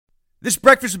This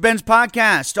Breakfast with Benz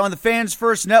podcast on the Fans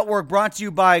First Network, brought to you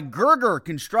by Gerger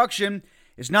Construction.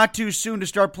 It's not too soon to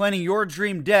start planning your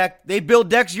dream deck. They build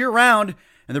decks year-round,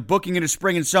 and they're booking into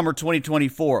spring and summer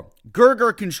 2024.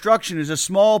 Gerger Construction is a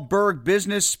small burg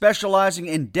business specializing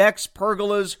in decks,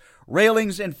 pergolas,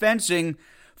 railings, and fencing.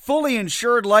 Fully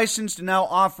insured, licensed, and now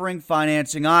offering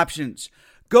financing options.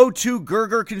 Go to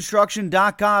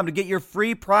GergerConstruction.com to get your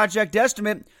free project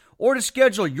estimate or to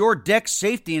schedule your deck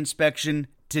safety inspection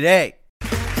today.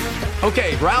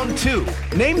 Okay, round two.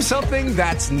 Name something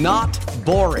that's not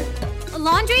boring. A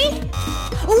laundry?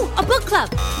 Ooh, a book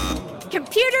club.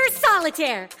 Computer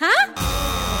solitaire, huh?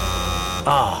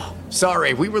 Ah,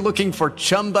 sorry, we were looking for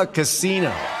Chumba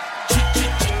Casino.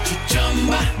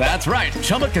 That's right,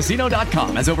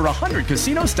 ChumbaCasino.com has over 100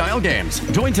 casino-style games.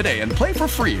 Join today and play for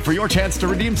free for your chance to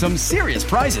redeem some serious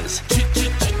prizes.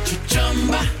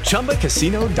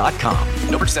 ChumbaCasino.com.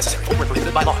 No purchase necessary. Void where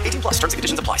prohibited by law. 18 plus. Terms and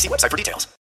conditions apply. See website for details.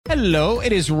 Hello,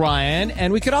 it is Ryan,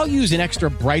 and we could all use an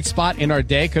extra bright spot in our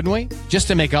day, couldn't we? Just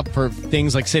to make up for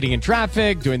things like sitting in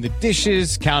traffic, doing the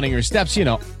dishes, counting your steps, you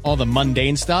know, all the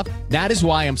mundane stuff. That is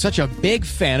why I'm such a big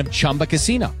fan of Chumba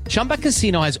Casino. Chumba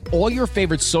Casino has all your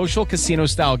favorite social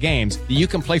casino-style games that you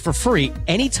can play for free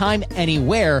anytime,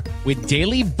 anywhere with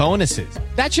daily bonuses.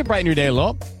 That should brighten your day a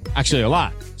little. Actually, a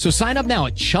lot. So sign up now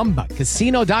at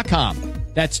ChumbaCasino.com.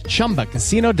 That's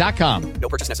ChumbaCasino.com. No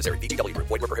purchase necessary. VGW Group.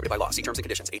 Void where prohibited by law. See terms and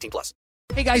conditions. 18 plus.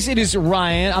 Hey guys, it is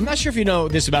Ryan. I'm not sure if you know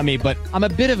this about me, but I'm a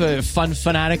bit of a fun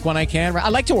fanatic when I can. I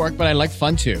like to work, but I like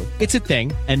fun too. It's a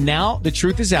thing. And now the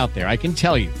truth is out there. I can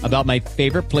tell you about my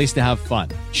favorite place to have fun.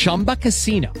 Chumba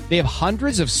Casino. They have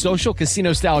hundreds of social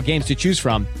casino style games to choose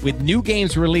from with new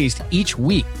games released each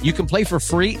week. You can play for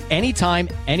free anytime,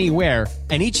 anywhere.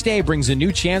 And each day brings a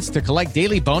new chance to collect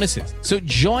daily bonuses. So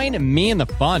join me in the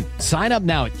fun. Sign up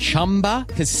now at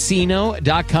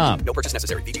ChumbaCasino.com. No purchase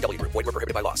necessary. VGW Group. Void where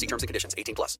prohibited by law. See terms and conditions.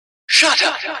 18 plus. Shut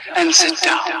up and sit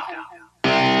down.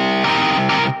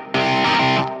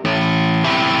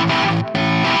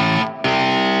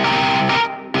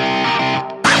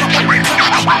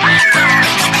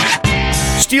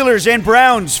 Steelers and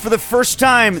Browns for the first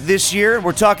time this year.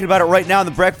 We're talking about it right now in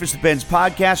the Breakfast with Benz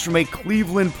podcast from a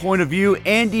Cleveland point of view.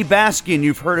 Andy Baskin,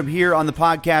 you've heard him here on the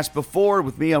podcast before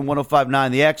with me on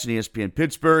 105.9 The X and ESPN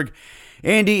Pittsburgh.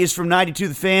 Andy is from 92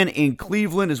 The Fan in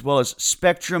Cleveland, as well as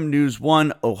Spectrum News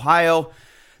 1 Ohio.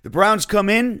 The Browns come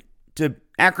in to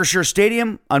Acrisure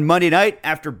Stadium on Monday night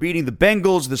after beating the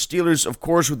Bengals. The Steelers, of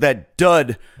course, with that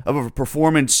dud of a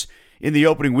performance in the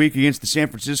opening week against the San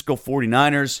Francisco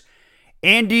 49ers.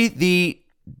 Andy, the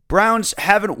Browns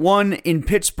haven't won in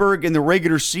Pittsburgh in the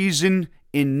regular season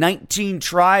in 19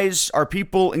 tries. Are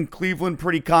people in Cleveland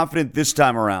pretty confident this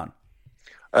time around?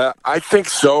 I think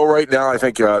so right now. I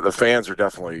think the fans are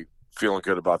definitely feeling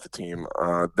good about the team.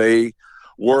 They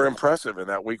were impressive in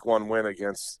that week one win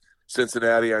against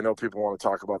Cincinnati. I know people want to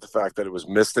talk about the fact that it was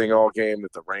misting all game,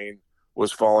 that the rain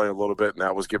was falling a little bit, and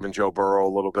that was giving Joe Burrow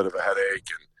a little bit of a headache.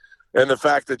 And the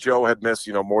fact that Joe had missed,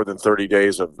 more than 30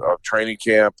 days of training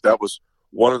camp, that was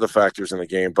one of the factors in the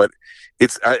game. But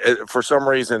it's for some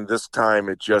reason this time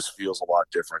it just feels a lot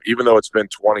different. Even though it's been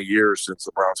 20 years since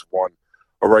the Browns have won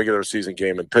a regular season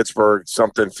game in Pittsburgh,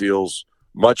 something feels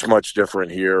much, much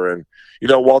different here. And,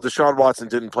 while Deshaun Watson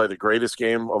didn't play the greatest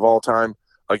game of all time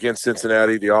against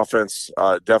Cincinnati, the offense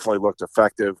definitely looked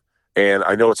effective. And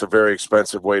I know it's a very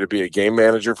expensive way to be a game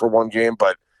manager for one game,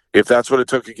 but if that's what it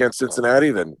took against Cincinnati,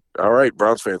 then all right,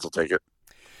 Browns fans will take it.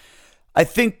 I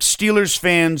think Steelers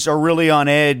fans are really on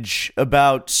edge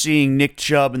about seeing Nick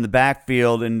Chubb in the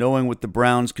backfield and knowing what the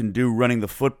Browns can do running the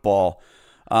football.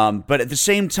 But at the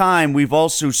same time, we've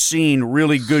also seen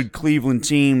really good Cleveland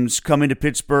teams come into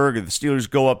Pittsburgh, and the Steelers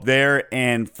go up there,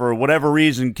 and for whatever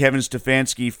reason, Kevin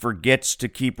Stefanski forgets to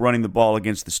keep running the ball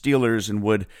against the Steelers and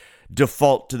would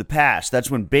default to the pass. That's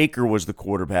when Baker was the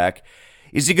quarterback.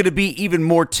 Is he going to be even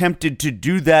more tempted to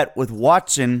do that with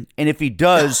Watson? And if he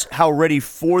does, how ready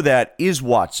for that is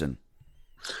Watson?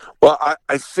 Well,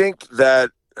 I think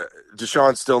that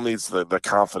Deshaun still needs the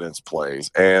confidence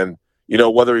plays. And,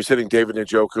 whether he's hitting David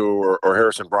Njoku or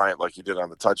Harrison Bryant like he did on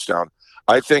the touchdown,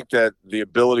 I think that the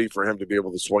ability for him to be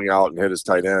able to swing out and hit his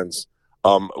tight ends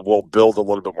will build a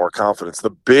little bit more confidence.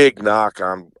 The big knock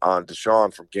on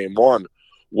Deshaun from game one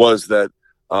was that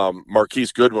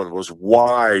Marquise Goodwin was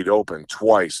wide open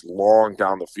twice, long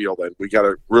down the field, and we got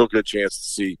a real good chance to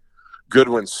see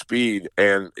Goodwin's speed,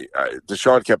 and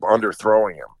Deshaun kept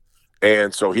underthrowing him,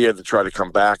 and so he had to try to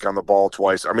come back on the ball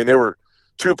twice. I mean, there were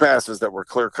two passes that were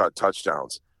clear-cut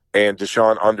touchdowns, and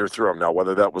Deshaun underthrew him. Now,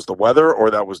 whether that was the weather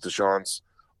or that was Deshaun's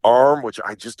arm, which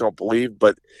I just don't believe.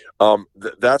 But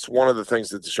that's one of the things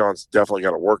that Deshaun's definitely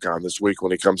got to work on this week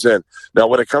when he comes in. Now,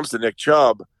 when it comes to Nick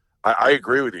Chubb, I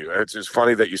agree with you. It's just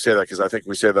funny that you say that because I think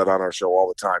we say that on our show all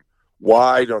the time.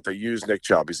 Why don't they use Nick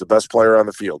Chubb? He's the best player on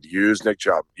the field. Use Nick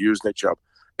Chubb. Use Nick Chubb.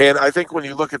 And I think when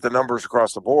you look at the numbers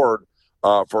across the board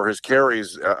for his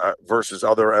carries versus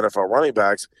other NFL running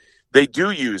backs, they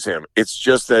do use him. It's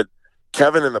just that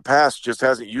Kevin in the past just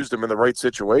hasn't used him in the right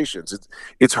situations.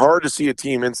 It's hard to see a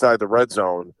team inside the red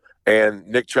zone and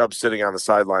Nick Chubb sitting on the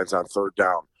sidelines on third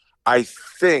down. I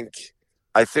think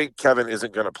Kevin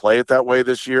isn't going to play it that way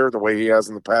this year, the way he has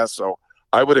in the past. So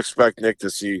I would expect Nick to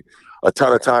see a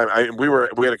ton of time. We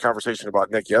had a conversation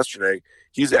about Nick yesterday.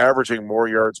 He's averaging more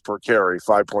yards per carry,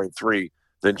 5.3,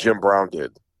 than Jim Brown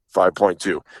did,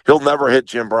 5.2. He'll never hit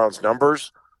Jim Brown's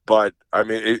numbers, but I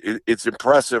mean, it's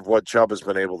impressive what Chubb has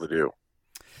been able to do.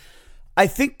 I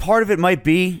think part of it might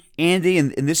be, Andy,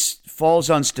 and this falls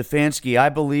on Stefanski, I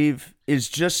believe, is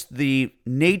just the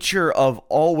nature of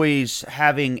always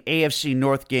having AFC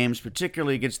North games,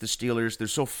 particularly against the Steelers. They're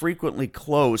so frequently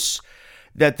close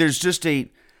that there's just a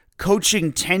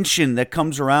coaching tension that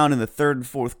comes around in the third and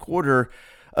fourth quarter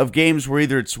of games where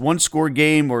either it's one-score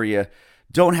game or you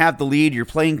don't have the lead, you're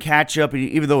playing catch-up, and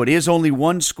even though it is only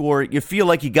one score, you feel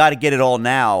like you got to get it all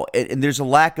now. And there's a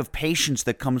lack of patience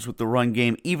that comes with the run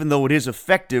game, even though it is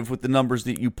effective with the numbers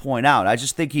that you point out. I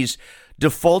just think he's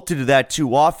defaulted to that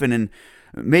too often and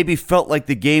maybe felt like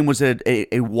the game was a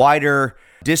wider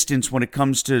distance when it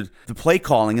comes to the play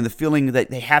calling and the feeling that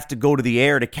they have to go to the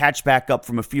air to catch back up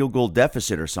from a field goal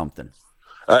deficit or something.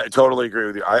 I totally agree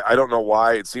with you. I don't know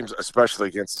why. It seems, especially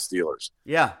against the Steelers.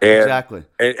 Yeah, exactly.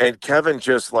 And Kevin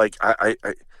just like I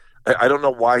don't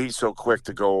know why he's so quick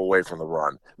to go away from the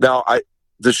run. Now,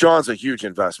 Deshaun's a huge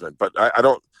investment, but I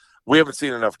don't. We haven't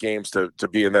seen enough games to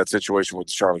be in that situation with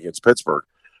Deshaun against Pittsburgh,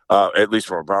 at least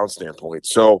from a Browns standpoint.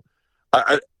 So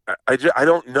I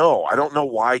don't know. I don't know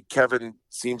why Kevin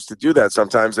seems to do that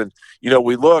sometimes. And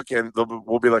we look and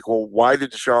we'll be like, well, why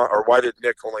did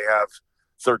Nick only have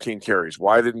 13 carries?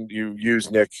 Why didn't you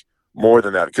use Nick more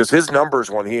than that? Because his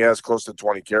numbers when he has close to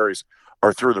 20 carries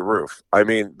are through the roof. I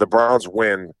mean, the Browns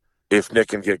win if Nick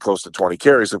can get close to 20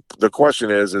 carries. The question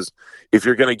is if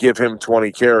you're going to give him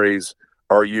 20 carries,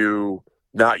 are you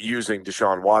not using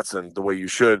Deshaun Watson the way you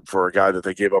should for a guy that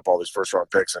they gave up all these first-round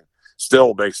picks and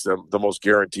still makes them the most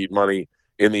guaranteed money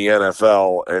in the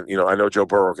NFL? And, I know Joe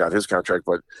Burrow got his contract,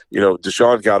 but,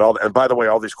 Deshaun got all – and by the way,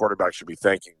 all these quarterbacks should be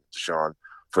thanking Deshaun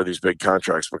for these big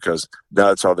contracts because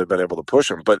that's how they've been able to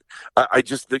push him. But I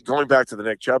just think, going back to the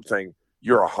Nick Chubb thing,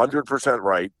 you're 100%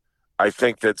 right. I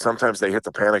think that sometimes they hit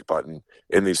the panic button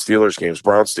in these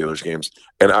Browns-Steelers games,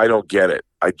 and I don't get it.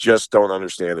 I just don't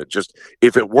understand it. Just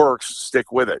if it works,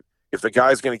 stick with it. If the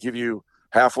guy's going to give you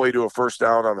halfway to a first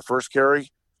down on the first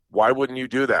carry, why wouldn't you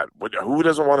do that? Who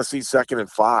doesn't want to see 2nd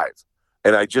and 5?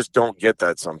 And I just don't get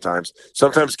that sometimes.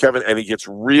 Sometimes Kevin, and he gets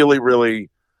really, really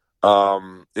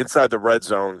inside the red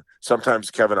zone, sometimes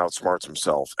Kevin outsmarts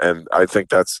himself. And I think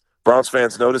Browns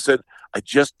fans notice it. I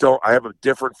have a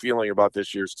different feeling about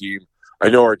this year's team. I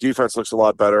know our defense looks a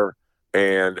lot better,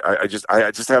 and I just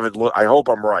haven't I hope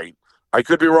I'm right. I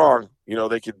could be wrong.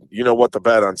 They could, what to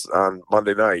bet on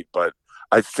Monday night, but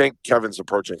I think Kevin's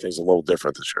approaching things a little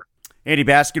different this year. Andy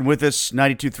Baskin with us,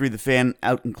 92.3 The Fan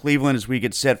out in Cleveland as we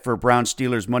get set for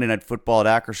Browns-Steelers Monday Night Football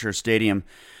at Acrisure Stadium.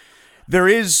 There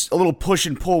is a little push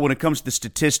and pull when it comes to the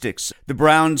statistics. The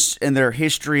Browns and their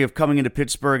history of coming into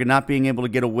Pittsburgh and not being able to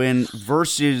get a win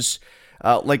versus,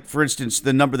 like, for instance,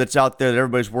 the number that's out there that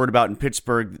everybody's worried about in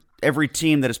Pittsburgh. Every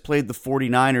team that has played the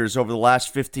 49ers over the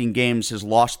last 15 games has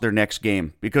lost their next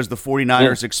game because the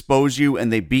 49ers expose you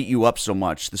and they beat you up so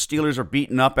much. The Steelers are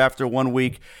beaten up after 1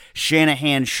 week.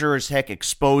 Shanahan sure as heck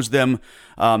exposed them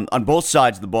on both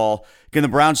sides of the ball. Can the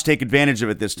Browns take advantage of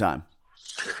it this time?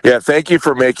 Yeah, thank you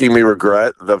for making me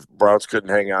regret the Browns couldn't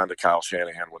hang on to Kyle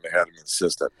Shanahan when they had him as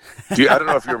assistant. I don't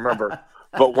know if you remember,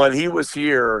 but when he was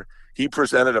here, he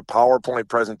presented a PowerPoint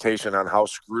presentation on how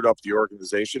screwed up the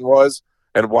organization was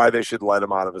and why they should let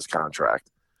him out of his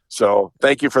contract. So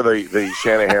thank you for the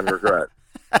Shanahan regret.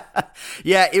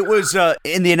 Yeah, it was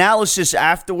in the analysis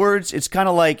afterwards, it's kind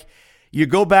of like you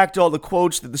go back to all the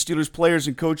quotes that the Steelers players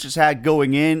and coaches had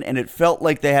going in, and it felt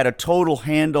like they had a total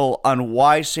handle on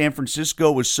why San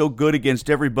Francisco was so good against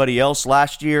everybody else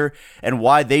last year and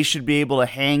why they should be able to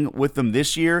hang with them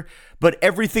this year. But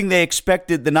everything they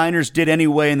expected, the Niners did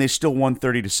anyway, and they still won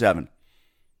 30-7.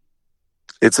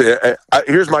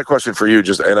 Here's my question for you,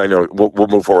 and I know we'll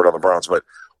move forward on the Browns, but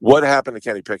what happened to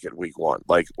Kenny Pickett week 1?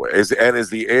 Like, is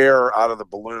the air out of the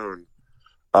balloon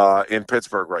in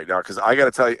Pittsburgh right now, because I got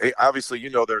to tell you, obviously,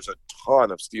 there's a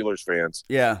ton of Steelers fans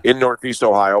Yeah. in Northeast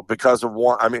Ohio because of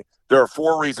one. I mean, there are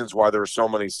 4 reasons why there are so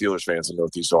many Steelers fans in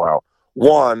Northeast Ohio.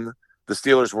 One, the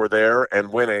Steelers were there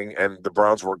and winning, and the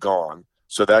Browns were gone.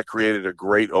 So that created a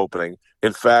great opening.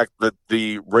 In fact,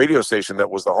 the radio station that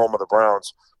was the home of the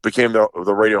Browns became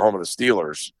the radio home of the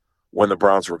Steelers when the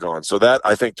Browns were gone. So that,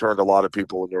 I think, turned a lot of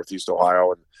people in Northeast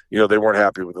Ohio, and, they weren't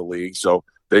happy with the league. So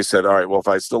they said, all right, well, if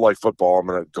I still like football, I'm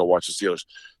going to go watch the Steelers.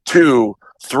 2,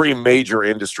 3 major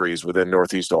industries within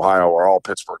Northeast Ohio are all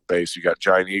Pittsburgh-based. You got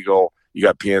Giant Eagle, you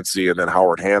got PNC, and then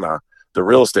Howard Hanna, the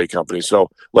real estate company. So,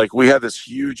 we had this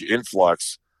huge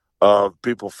influx of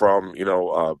people from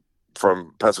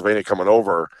Pennsylvania coming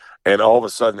over, and all of a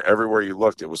sudden, everywhere you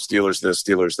looked, it was Steelers this,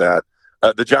 Steelers that.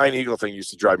 The Giant Eagle thing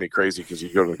used to drive me crazy because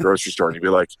you go to the grocery store and you'd be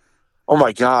like, oh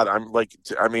my God,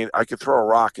 I could throw a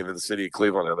rock into the city of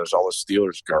Cleveland and there's all this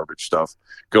Steelers garbage stuff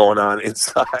going on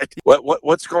inside.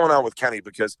 What's going on with Kenny?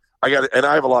 Because I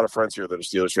have a lot of friends here that are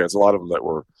Steelers fans, a lot of them that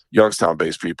were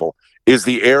Youngstown-based people. Is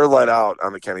the air let out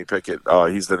on the Kenny Pickett?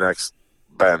 He's the next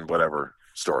Ben, whatever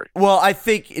story. Well, I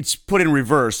think it's put in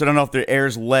reverse. I don't know if the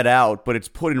air's let out, but it's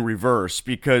put in reverse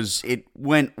because it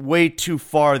went way too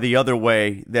far the other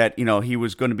way that, he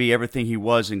was going to be everything he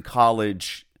was in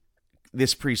college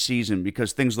this preseason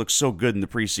because things looked so good in the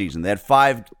preseason. They had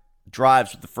 5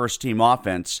 drives with the first team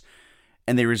offense,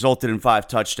 and they resulted in 5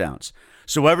 touchdowns.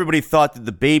 So everybody thought that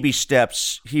the baby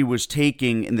steps he was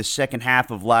taking in the second half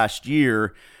of last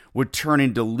year would turn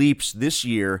into leaps this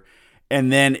year, and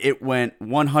then it went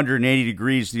 180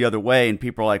 degrees the other way, and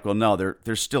people are like, well, no,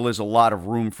 there still is a lot of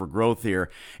room for growth here.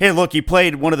 Hey, look, he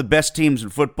played one of the best teams in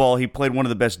football. He played one of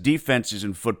the best defenses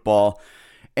in football.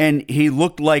 And he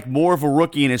looked like more of a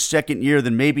rookie in his second year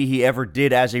than maybe he ever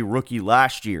did as a rookie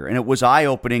last year. And it was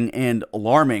eye-opening and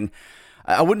alarming.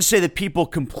 I wouldn't say that people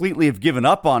completely have given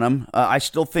up on him. I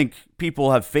still think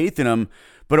people have faith in him.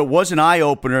 But it was an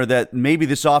eye-opener that maybe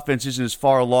this offense isn't as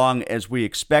far along as we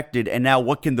expected. And now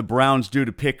what can the Browns do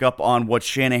to pick up on what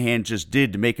Shanahan just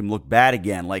did to make him look bad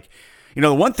again?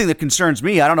 The one thing that concerns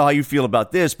me, I don't know how you feel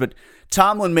about this, but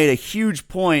Tomlin made a huge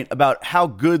point about how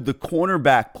good the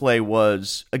cornerback play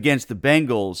was against the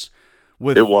Bengals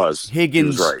with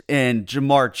Higgins and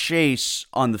Jamar Chase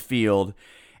on the field.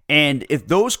 And if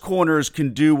those corners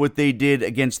can do what they did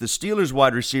against the Steelers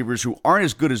wide receivers who aren't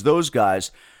as good as those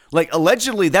guys,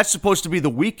 allegedly that's supposed to be the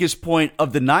weakest point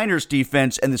of the Niners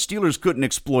defense, and the Steelers couldn't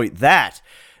exploit that.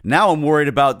 Now I'm worried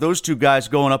about those 2 guys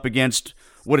going up against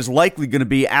what is likely going to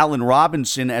be Allen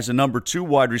Robinson as a number 2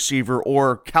 wide receiver,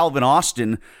 or Calvin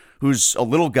Austin, who's a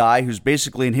little guy who's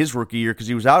basically in his rookie year because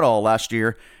he was out all last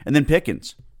year, and then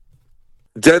Pickens.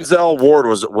 Denzel Ward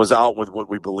was out with what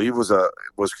we believe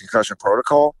was concussion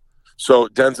protocol. So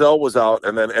Denzel was out,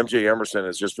 and then MJ Emerson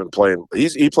has just been playing.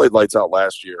 He played lights out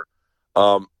last year,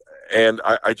 and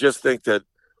I just think that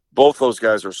both those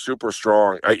guys are super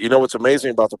strong. What's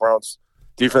amazing about the Browns'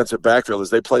 defensive backfield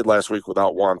is they played last week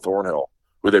without Juan Thornhill,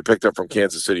 who they picked up from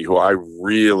Kansas City, who I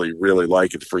really, really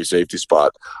like at the free safety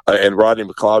spot. And Rodney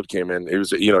McLeod came in. He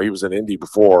was in Indy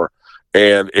before.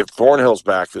 And if Thornhill's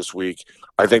back this week,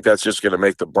 I think that's just going to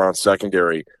make the Browns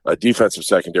secondary, defensive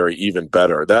secondary, even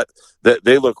better. That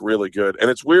they look really good.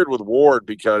 And it's weird with Ward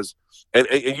because, and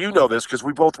you know this because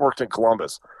we both worked in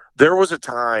Columbus. There was a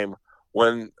time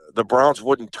when the Browns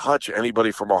wouldn't touch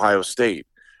anybody from Ohio State.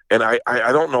 And I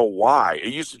don't know why.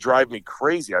 It used to drive me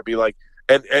crazy. I'd be like,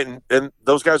 and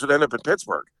those guys would end up in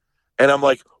Pittsburgh. And I'm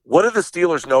like, what do the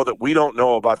Steelers know that we don't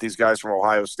know about these guys from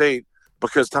Ohio State?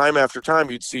 Because time after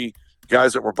time, you'd see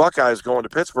guys that were Buckeyes going to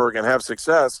Pittsburgh and have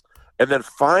success. And then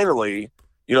finally,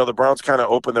 the Browns kind of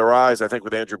opened their eyes, I think,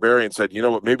 with Andrew Berry and said, you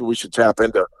know what, maybe we should tap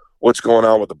into what's going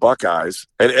on with the Buckeyes.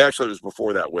 And actually, it was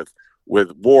before that with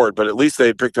Ward, but at least they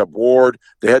had picked up Ward.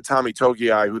 They had Tommy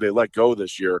Togiai, who they let go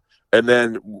this year. And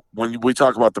then when we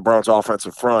talk about the Browns'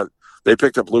 offensive front, they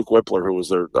picked up Luke Whippler, who was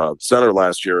their center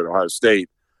last year at Ohio State.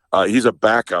 He's a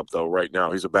backup, though, right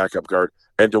now. He's a backup guard.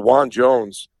 And DeJuan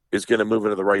Jones is going to move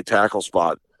into the right tackle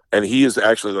spot. And he is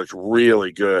actually looked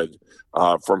really good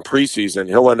from preseason.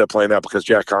 He'll end up playing that because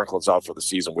Jack Conklin's out for the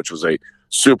season, which was a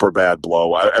super bad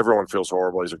blow. Everyone feels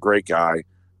horrible. He's a great guy.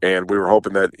 And we were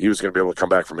hoping that he was going to be able to come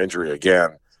back from injury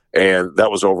again. And that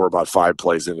was over about 5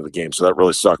 plays into the game. So that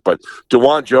really sucked. But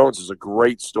DeJuan Jones is a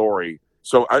great story.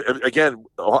 So, again,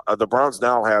 the Browns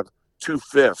now have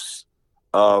 2/5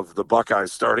 of the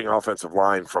Buckeyes starting offensive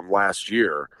line from last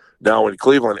year now in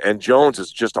Cleveland. And Jones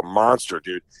is just a monster,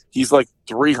 dude. He's like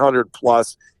 300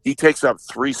 plus. He takes up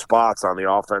 3 spots on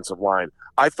the offensive line.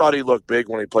 I thought he looked big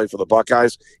when he played for the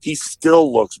Buckeyes. He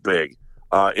still looks big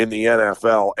in the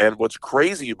NFL. And what's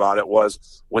crazy about it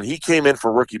was when he came in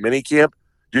for rookie minicamp,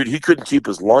 dude, he couldn't keep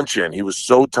his lunch in. He was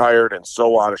so tired and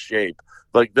so out of shape.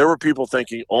 Like, there were people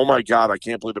thinking, oh, my God, I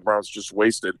can't believe the Browns just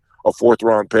wasted a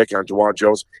fourth-round pick on Juwan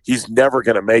Jones. He's never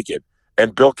going to make it.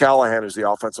 And Bill Callahan is the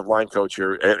offensive line coach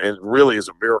here and really is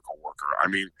a miracle worker. I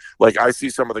mean, like, I see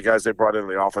some of the guys they brought into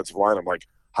the offensive line. I'm like,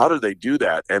 how did they do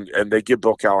that? And they give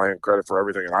Bill Callahan credit for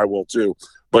everything, and I will too.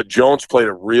 But Jones played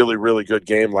a really, really good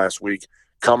game last week,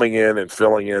 coming in and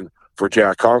filling in for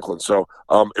Jack Conklin. So,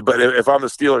 but if I'm the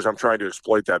Steelers, I'm trying to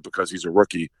exploit that because he's a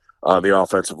rookie on the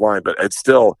offensive line. But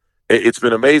it's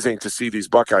been amazing to see these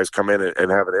Buckeyes come in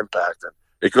and have an impact. And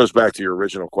it goes back to your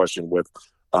original question with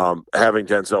having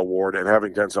Denzel Ward and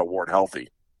having Denzel Ward healthy.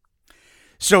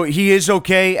 So he is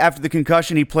okay after the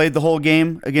concussion. He played the whole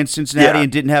game against Cincinnati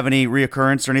and didn't have any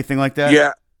reoccurrence or anything like that?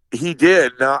 Yeah, he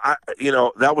did. Now,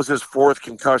 that was his fourth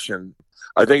concussion.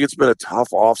 I think it's been a tough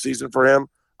offseason for him,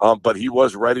 but he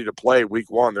was ready to play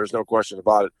week one. There's no question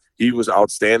about it. He was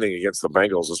outstanding against the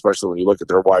Bengals, especially when you look at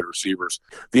their wide receivers.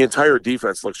 The entire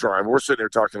defense looks strong. I mean, we're sitting here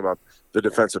talking about the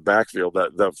defensive backfield,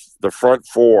 the front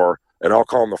four, and I'll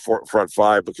call them the front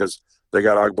five because they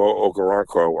got Agbo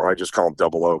Okoronkwo, or I just call him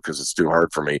Double O because it's too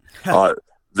hard for me.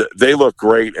 They look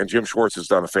great, and Jim Schwartz has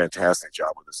done a fantastic job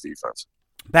with this defense.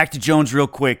 Back to Jones real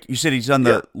quick. You said he's on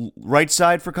the right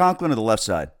side for Conklin or the left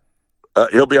side?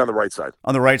 He'll be on the right side.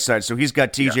 On the right side, so he's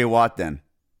got T.J. Watt then.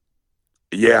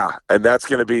 Yeah, and that's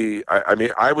going to be –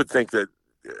 I would think that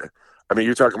 –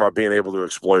 you're talking about being able to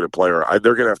exploit a player.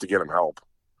 They're going to have to get him help.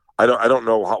 I don't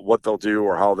know what they'll do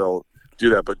or how they'll do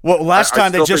that. But last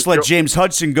time they just let James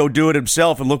Hudson go do it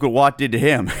himself, and look what Watt did to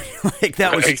him. Like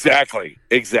that was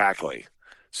exactly.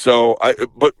 So,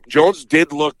 but Jones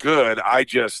did look good. I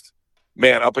just,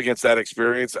 man, up against that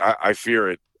experience, I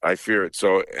fear it.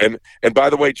 So, and by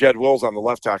the way, Jed Wills on the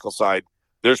left tackle side,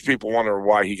 there's people wondering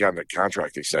why he got a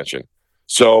contract extension.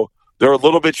 So they're a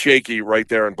little bit shaky right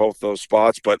there in both those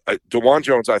spots. But DeJuan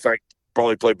Jones, I think,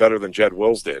 probably played better than Jed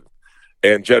Wills did.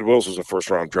 And Jed Wills was a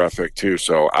first-round draft pick, too.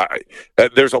 So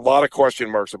there's a lot of question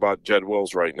marks about Jed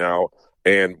Wills right now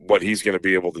and what he's going to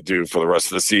be able to do for the rest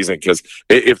of the season. Because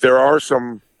if there are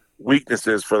some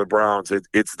weaknesses for the Browns,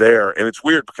 it's there. And it's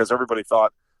weird because everybody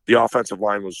thought the offensive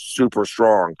line was super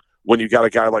strong when you got a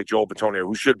guy like Joel Bitonio,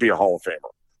 who should be a Hall of Famer.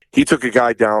 He took a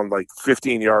guy down like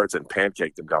 15 yards and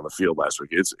pancaked him down the field last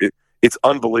week. It's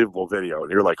unbelievable video.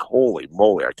 And you're like, holy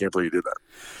moly, I can't believe you did that.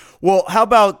 Well, how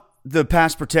about the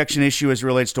pass protection issue as it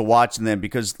relates to Watson then?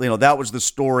 Because, that was the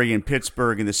story in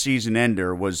Pittsburgh in the season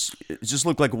ender it just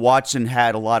looked like Watson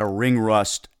had a lot of ring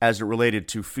rust as it related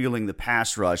to feeling the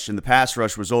pass rush, and the pass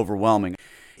rush was overwhelming.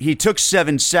 He took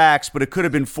 7 sacks, but it could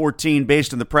have been 14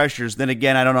 based on the pressures. Then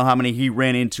again, I don't know how many he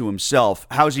ran into himself.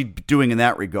 How's he doing in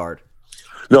that regard?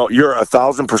 No, you're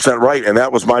 1,000% right, and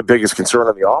that was my biggest concern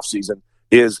in the offseason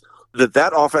is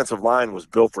that offensive line was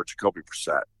built for Jacoby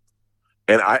Brissett.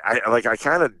 And I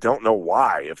kind of don't know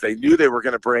why. If they knew they were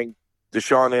going to bring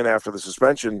Deshaun in after the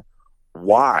suspension,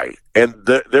 why? And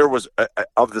there was,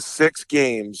 of the 6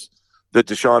 games that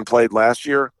Deshaun played last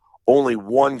year, only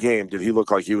one game did he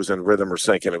look like he was in rhythm or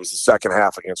sync, and it was the second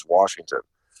half against Washington.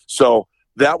 So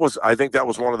I think that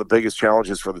was one of the biggest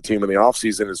challenges for the team in the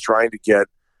offseason is trying to get,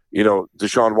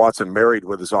 Deshaun Watson married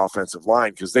with his offensive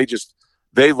line because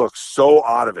they look so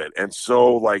out of it and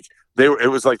so like it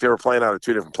was like they were playing out of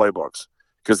 2 different playbooks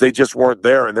because they just weren't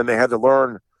there. And then they had to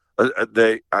learn. I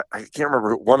can't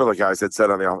remember one of the guys had said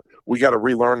we got to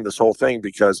relearn this whole thing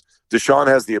because Deshaun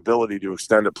has the ability to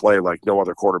extend a play like no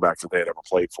other quarterback that they had ever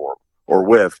played for or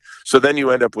with. So then you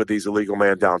end up with these illegal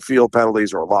man downfield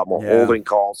penalties or a lot more holding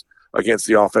calls against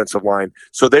the offensive line.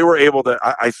 So they were able to,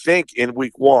 I think in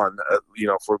week one,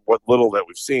 for what little that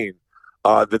we've seen,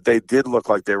 that they did look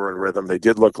like they were in rhythm. They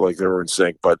did look like they were in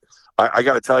sync. But I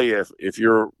got to tell you, if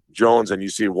you're Jones and you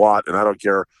see Watt, and I don't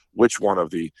care which one of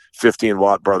the 15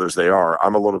 Watt brothers they are,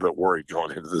 I'm a little bit worried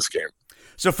going into this game.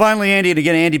 So finally, Andy, and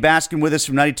again, Andy Baskin with us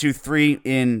from 92.3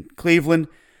 in Cleveland.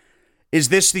 Is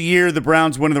this the year the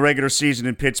Browns win the regular season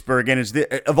in Pittsburgh? And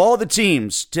of all the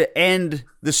teams to end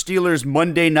the Steelers'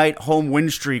 Monday night home win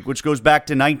streak, which goes back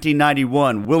to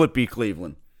 1991, will it be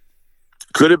Cleveland?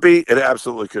 Could it be? It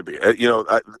absolutely could be.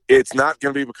 It's not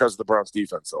going to be because of the Browns'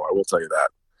 defense, though. I will tell you that.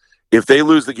 If they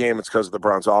lose the game, it's because of the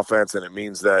Browns' offense, and it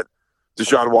means that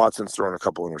Deshaun Watson's thrown a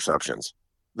couple interceptions.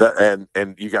 And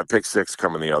you got pick 6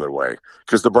 coming the other way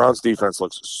because the Browns defense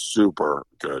looks super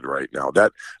good right now.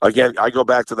 That again, I go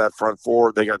back to that front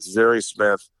 4. They got Zarius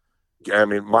Smith.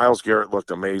 Myles Garrett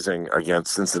looked amazing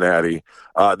against Cincinnati.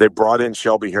 They brought in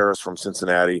Shelby Harris from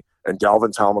Cincinnati, and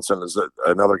Dalvin Tomlinson is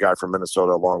another guy from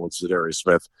Minnesota, along with Zarius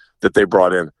Smith that they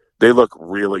brought in. they look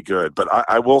really good. But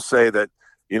I will say that,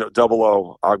 Double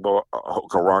O, Agbo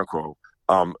Okoronkwo,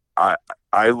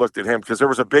 I looked at him because there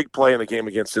was a big play in the game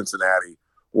against Cincinnati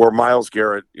where Myles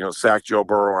Garrett, sacked Joe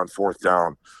Burrow on 4th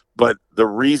down. But the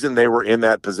reason they were in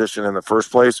that position in the first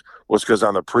place was because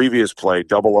on the previous play,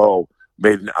 Double O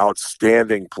made an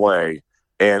outstanding play,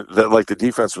 and the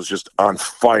defense was just on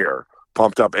fire,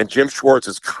 pumped up. And Jim Schwartz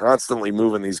is constantly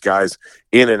moving these guys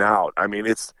in and out. I mean,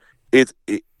 it's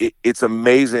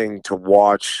amazing to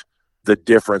watch the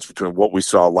difference between what we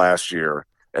saw last year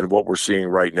and what we're seeing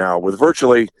right now, with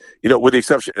virtually, with the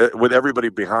exception, with everybody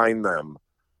behind them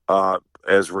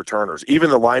as returners, even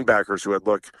the linebackers who had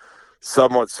looked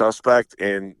somewhat suspect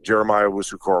in Jeremiah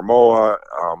Owusu-Koramoah,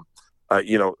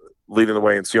 leading the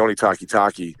way in Sione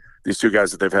Takitaki, these two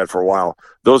guys that they've had for a while.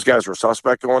 Those guys were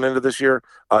suspect going into this year.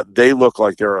 They look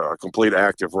like they're a complete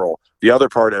active role. The other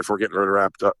part, if we're getting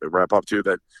ready to wrap up too,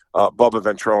 that Bubba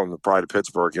Ventrone, the pride of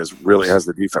Pittsburgh, has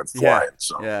the defense flying.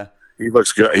 So he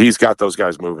looks good. He's got those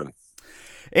guys moving.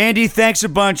 Andy, thanks a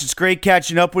bunch. It's great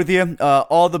catching up with you.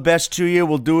 All the best to you.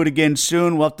 We'll do it again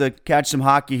soon. We'll have to catch some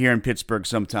hockey here in Pittsburgh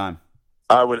sometime.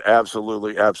 I would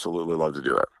absolutely love to do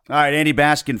that. All right, Andy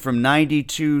Baskin from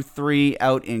 92.3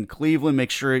 out in Cleveland.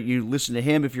 Make sure you listen to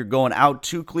him if you're going out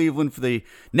to Cleveland for the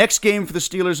next game for the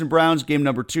Steelers and Browns, game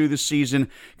number 2 this season.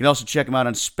 You can also check him out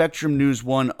on Spectrum News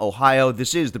 1 Ohio.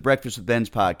 This is the Breakfast with Benz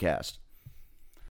podcast.